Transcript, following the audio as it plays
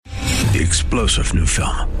The explosive new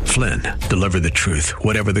film, Flynn, deliver the truth,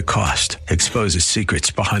 whatever the cost, exposes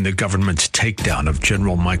secrets behind the government's takedown of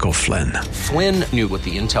General Michael Flynn. Flynn knew what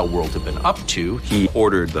the intel world had been up to. He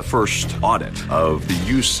ordered the first audit of the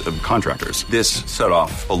use of contractors. This set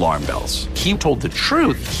off alarm bells. He told the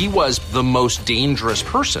truth. He was the most dangerous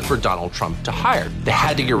person for Donald Trump to hire. They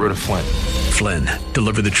had to get rid of Flynn. Flynn,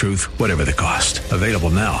 deliver the truth, whatever the cost. Available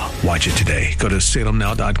now. Watch it today. Go to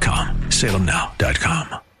salemnow.com.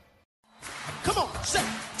 salemnow.com. Come on, say,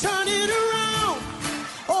 turn it around.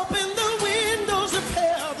 Open the windows of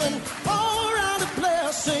heaven. Pour out a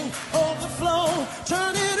blessing, overflow.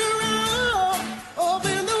 Turn it around.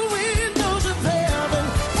 Open the windows of heaven.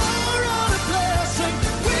 Pour out a blessing.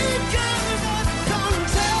 We cannot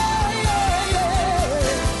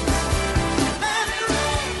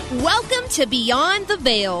contain. Welcome to Beyond the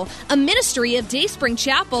Veil, a ministry of Dayspring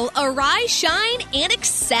Chapel. Arise, shine, and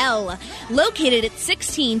excel. Located at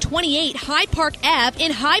 1628 Hyde Park Ave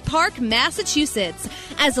in Hyde Park, Massachusetts.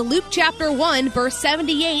 As Luke chapter 1, verse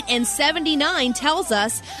 78 and 79 tells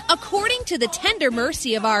us, according to the tender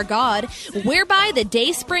mercy of our God, whereby the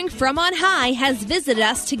dayspring from on high has visited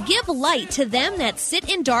us to give light to them that sit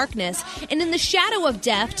in darkness and in the shadow of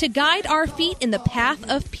death, to guide our feet in the path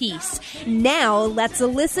of peace. Now, let's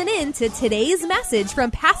listen in to today's message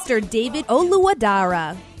from Pastor David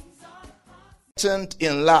Oluwadara.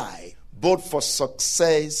 In life, both for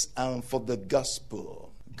success and for the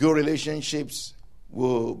gospel. Good relationships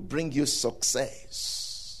will bring you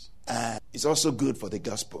success. And it's also good for the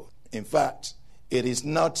gospel. In fact, it is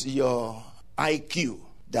not your IQ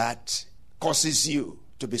that causes you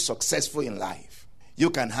to be successful in life. You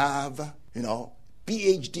can have,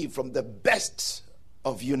 PhD from the best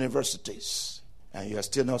of universities, and you are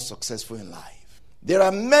still not successful in life. There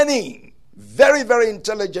are many very, very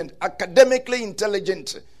intelligent, academically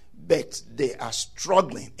intelligent, but they are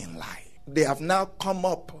struggling in life. They have now come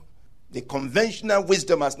up, the conventional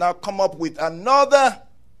wisdom has now come up with another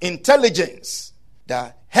intelligence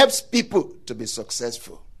that helps people to be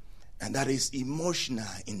successful, and that is emotional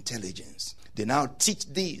intelligence. They now teach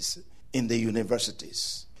this in the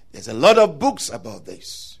universities. There's a lot of books about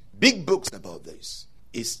this, big books about this.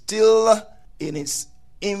 It's still in its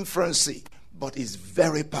infancy, but it's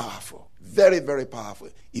very powerful. Very, very powerful.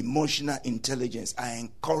 Emotional intelligence. I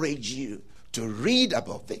encourage you to read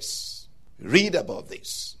about this. Read about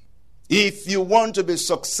this. If you want to be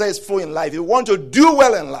successful in life, you want to do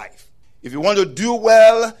well in life. If you want to do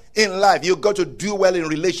well in life, you've got to do well in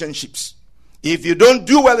relationships. If you don't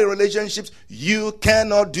do well in relationships, you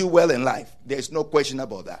cannot do well in life. There's no question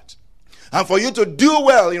about that. And for you to do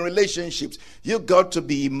well in relationships, you've got to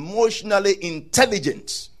be emotionally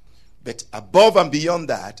intelligent. But above and beyond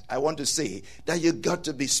that, I want to say that you got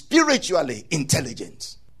to be spiritually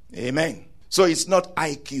intelligent. Amen. So it's not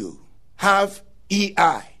IQ. Have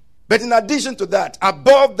EI. But in addition to that,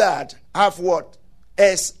 above that, have what?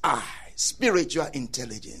 SI. Spiritual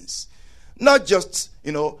intelligence. Not just,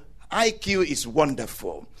 IQ is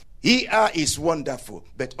wonderful. EI is wonderful.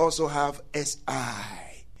 But also have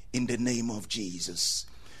SI in the name of Jesus.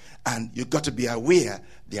 And you got to be aware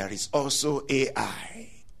there is also AI.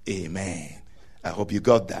 Amen. I hope you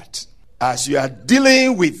got that. As you are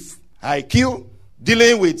dealing with IQ,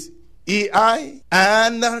 dealing with EI,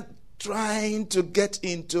 and trying to get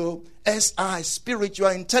into SI, spiritual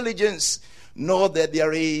intelligence, know that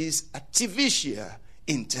there is artificial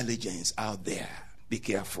intelligence out there. Be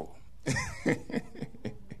careful.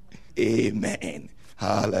 Amen.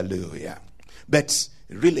 Hallelujah. But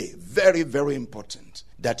really, very, very important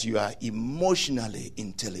that you are emotionally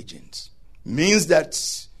intelligent. Means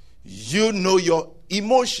that you know your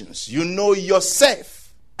emotions, you know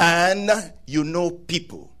yourself, and you know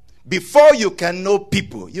people. Before you can know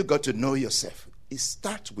people, you got to know yourself. It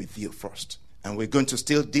starts with you first. And we're going to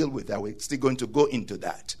still deal with that. We're still going to go into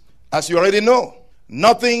that. As you already know,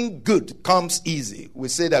 nothing good comes easy. We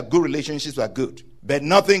say that good relationships are good, but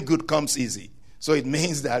nothing good comes easy. So it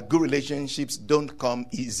means that good relationships don't come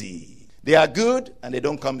easy. They are good and they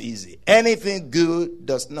don't come easy. Anything good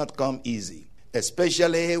does not come easy,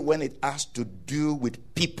 especially when it has to do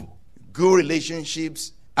with people. Good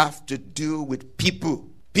relationships have to do with people.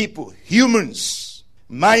 People, humans.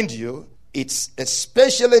 Mind you, it's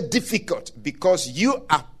especially difficult because you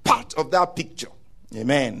are part of that picture.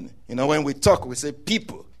 Amen. When we talk, we say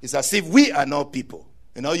people. It's as if we are not people.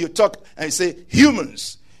 You talk and you say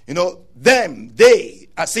humans. Them, they,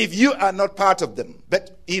 as if you are not part of them.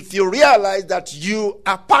 But if you realize that you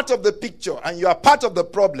are part of the picture and you are part of the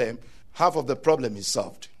problem, half of the problem is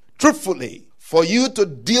solved. Truthfully, for you to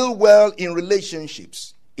deal well in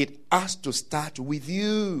relationships, it has to start with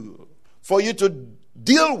you. For you to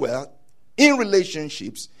deal well, in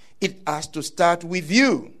relationships, it has to start with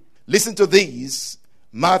you. Listen to these.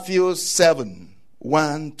 Matthew 7,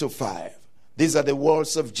 1 to 5. These are the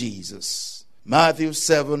words of Jesus. Matthew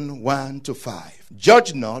 7, 1 to 5.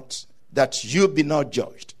 Judge not, that you be not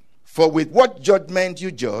judged. For with what judgment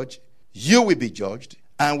you judge, you will be judged.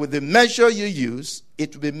 And with the measure you use,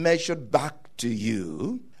 it will be measured back to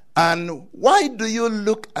you. And why do you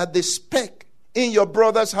look at the speck in your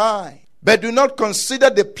brother's eye, but do not consider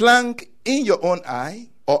the plank in your own eye?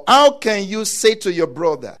 Or how can you say to your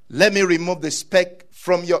brother, let me remove the speck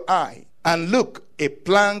from your eye, and look, a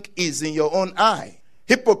plank is in your own eye?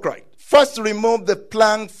 Hypocrite, first remove the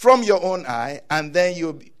plank from your own eye, and then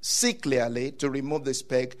you see clearly to remove the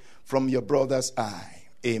speck from your brother's eye.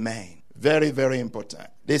 Amen. Very, very important.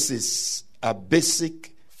 This is a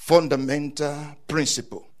basic, fundamental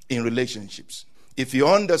principle in relationships. If you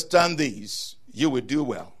understand this, you will do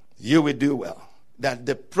well. You will do well. That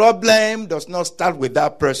the problem does not start with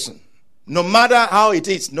that person. No matter how it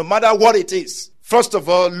is, no matter what it is. First of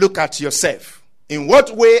all, look at yourself. In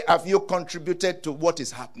what way have you contributed to what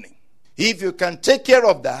is happening? If you can take care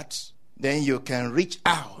of that, then you can reach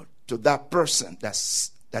out to that person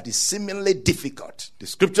that is seemingly difficult. The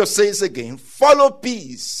scripture says again, follow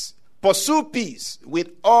peace, pursue peace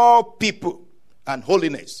with all people and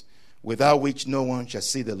holiness, without which no one shall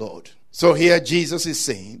see the Lord. So here Jesus is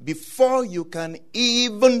saying, before you can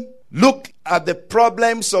even look at the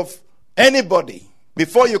problems of anybody,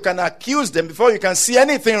 before you can accuse them, before you can see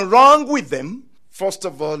anything wrong with them, first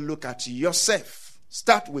of all, look at yourself.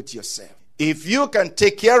 Start with yourself. If you can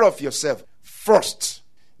take care of yourself first,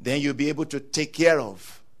 then you'll be able to take care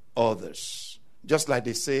of others. Just like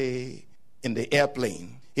they say in the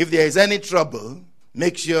airplane, if there is any trouble,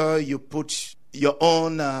 make sure you put your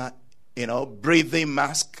own breathing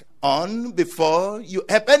mask on before you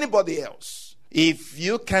help anybody else. If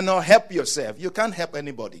you cannot help yourself, you can't help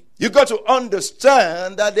anybody. You got to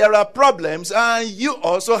understand that there are problems, and you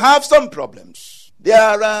also have some problems.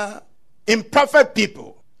 There are imperfect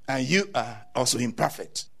people, and you are also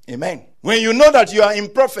imperfect. Amen. When you know that you are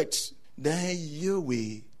imperfect, then you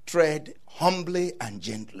will tread humbly and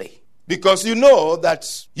gently, because you know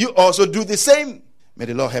that you also do the same. May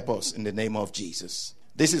the Lord help us in the name of Jesus.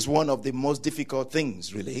 This is one of the most difficult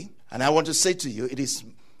things, really. And I want to say to you, it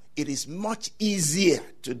is much easier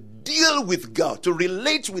to deal with God, to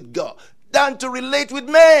relate with God, than to relate with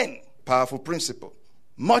men. Powerful principle.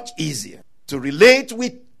 Much easier to relate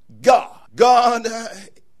with God. God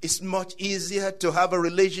is much easier to have a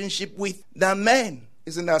relationship with than men.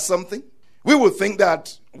 Isn't that something? We would think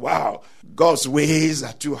that, wow, God's ways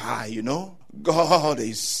are too high, God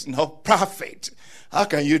is not perfect. How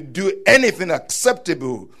can you do anything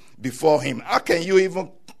acceptable before him? How can you even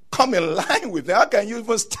come in line with him? How can you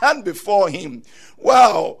even stand before him?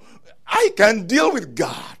 Wow, I can deal with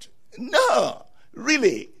God. No,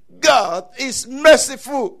 really, God is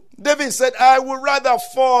merciful. David said, I would rather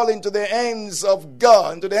fall into the hands of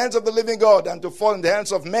God, into the hands of the living God, than to fall in the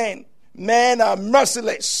hands of men. Men are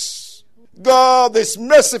merciless. God is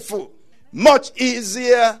merciful. Much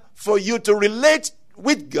easier for you to relate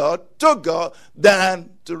with God, to God,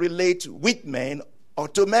 than to relate with men or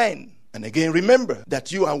to men. And again, remember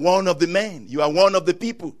that you are one of the men. You are one of the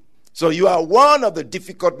people. So you are one of the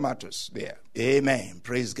difficult matters there. Amen.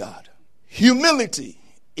 Praise God. Humility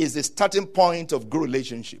is the starting point of good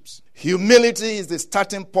relationships. Humility is the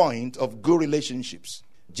starting point of good relationships.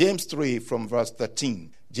 James 3 from verse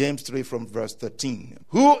 13. James 3 from verse 13.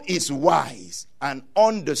 Who is wise and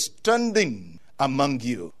understanding among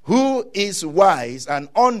you? Who is wise and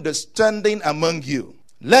understanding among you?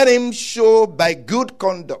 Let him show by good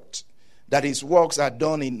conduct that his works are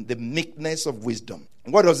done in the meekness of wisdom.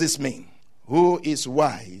 What does this mean? Who is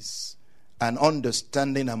wise and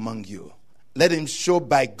understanding among you? Let him show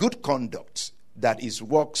by good conduct that his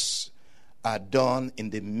works are done in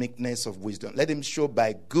the meekness of wisdom. Let him show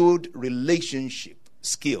by good relationship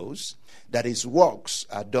skills that his works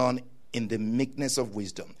are done in the meekness of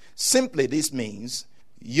wisdom. Simply, this means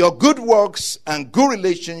your good works and good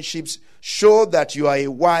relationships show that you are a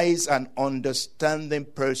wise and understanding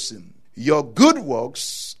person. Your good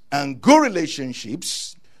works and good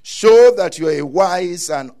relationships show that you are a wise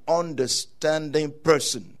and understanding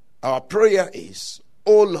person. Our prayer is,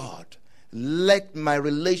 oh Lord, let my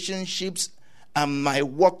relationships and my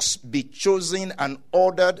works be chosen and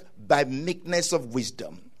ordered by meekness of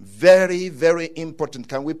wisdom. Very, very important.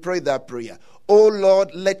 Can we pray that prayer? Oh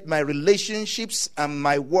Lord, let my relationships and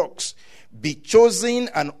my works be chosen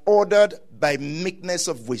and ordered by meekness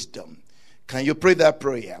of wisdom. Can you pray that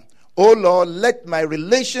prayer? O Lord, let my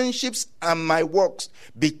relationships and my works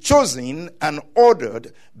be chosen and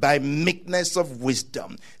ordered by meekness of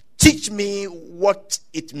wisdom. Teach me what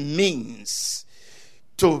it means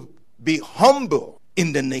to be humble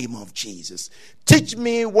in the name of Jesus. Teach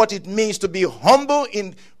me what it means to be humble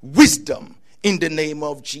in wisdom in the name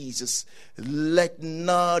of Jesus. Let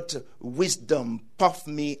not wisdom puff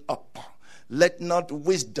me up. Let not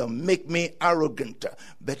wisdom make me arrogant,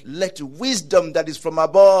 but let wisdom that is from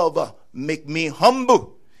above make me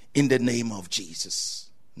humble in the name of Jesus.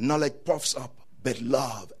 Knowledge puffs up, but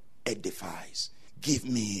love edifies. Give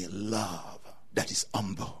me love that is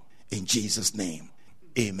humble. In Jesus' name,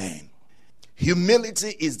 amen.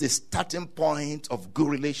 Humility is the starting point of good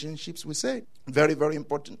relationships, we said. Very, very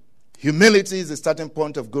important. Humility is the starting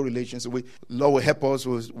point of good relations. Lord will help us.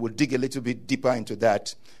 We'll dig a little bit deeper into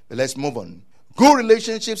that. But let's move on. Good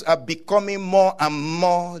relationships are becoming more and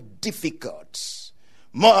more difficult.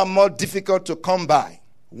 More and more difficult to come by.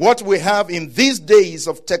 What we have in these days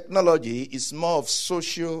of technology is more of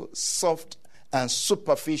social, soft, and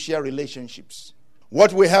superficial relationships.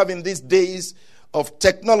 What we have in these days of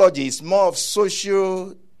technology is more of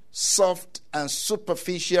social, soft, and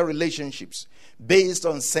superficial relationships based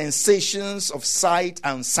on sensations of sight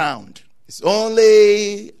and sound. It's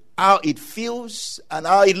only how it feels and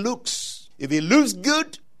how it looks. If it looks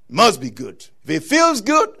good, must be good. If it feels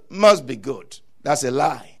good, must be good. That's a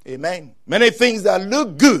lie. Amen. Many things that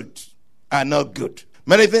look good are not good.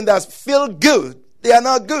 Many things that feel good, they are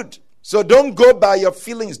not good. So don't go by your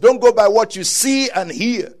feelings. Don't go by what you see and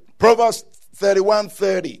hear. Proverbs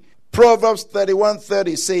 31:30. Proverbs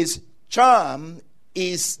 31:30 says, charm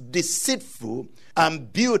is deceitful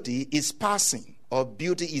and beauty is passing, or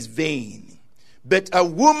beauty is vain. But a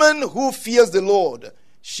woman who fears the Lord,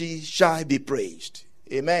 she shall be praised.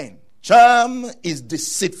 Amen. Charm is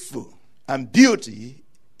deceitful and beauty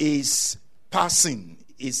is passing,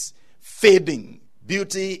 is fading.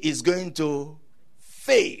 Beauty is going to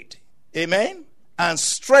fade. Amen. And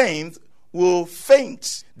strength will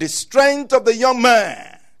faint. The strength of the young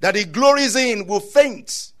man that he glories in will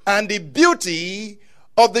faint. And the beauty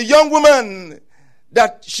of the young woman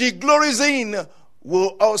that she glories in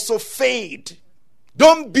will also fade.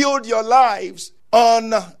 Don't build your lives on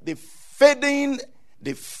the fading,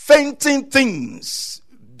 the fainting things.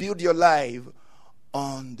 Build your life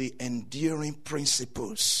on the enduring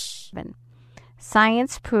principles.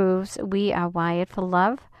 Science proves we are wired for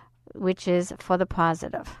love, which is for the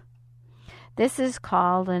positive. This is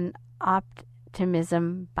called an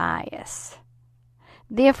optimism bias.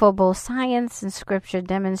 Therefore, both science and scripture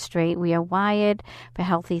demonstrate we are wired for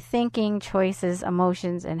healthy thinking, choices,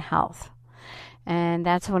 emotions, and health. And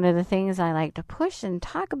that's one of the things I like to push and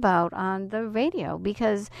talk about on the radio,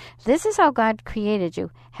 because this is how God created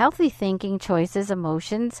you. Healthy thinking, choices,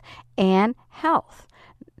 emotions, and health.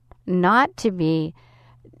 Not to be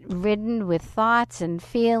ridden with thoughts and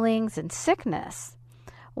feelings and sickness.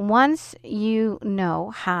 Once you know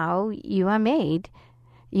how you are made,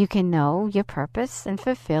 you can know your purpose and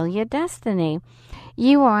fulfill your destiny.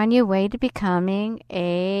 You are on your way to becoming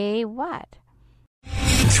a what?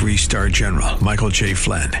 3-star General Michael J.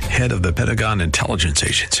 Flynn, head of the Pentagon Intelligence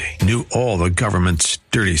Agency, knew all the government's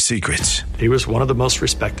dirty secrets. He was one of the most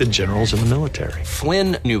respected generals in the military.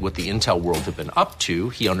 Flynn knew what the intel world had been up to.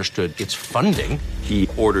 He understood its funding. He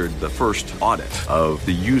ordered the first audit of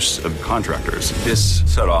the use of contractors. This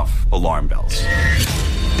set off alarm bells.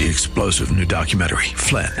 The explosive new documentary,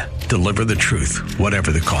 Flynn, Deliver the Truth,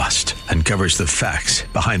 Whatever the Cost, uncovers the facts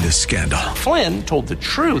behind this scandal. Flynn told the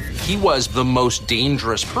truth. He was the most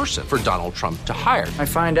dangerous person for Donald Trump to hire. I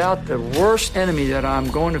find out the worst enemy that I'm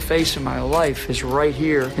going to face in my life is right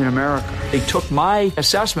here in America. They took my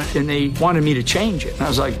assessment and they wanted me to change it. And I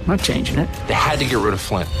was like, I'm not changing it. They had to get rid of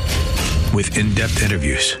Flynn. With in-depth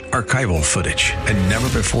interviews, archival footage, and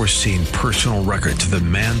never-before-seen personal records of the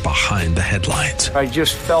man behind the headlines. I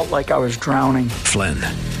just felt like I was drowning. Flynn,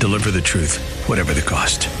 Deliver the Truth, Whatever the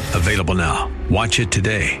Cost. Available now. Watch it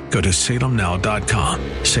today. Go to salemnow.com.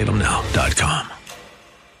 salemnow.com.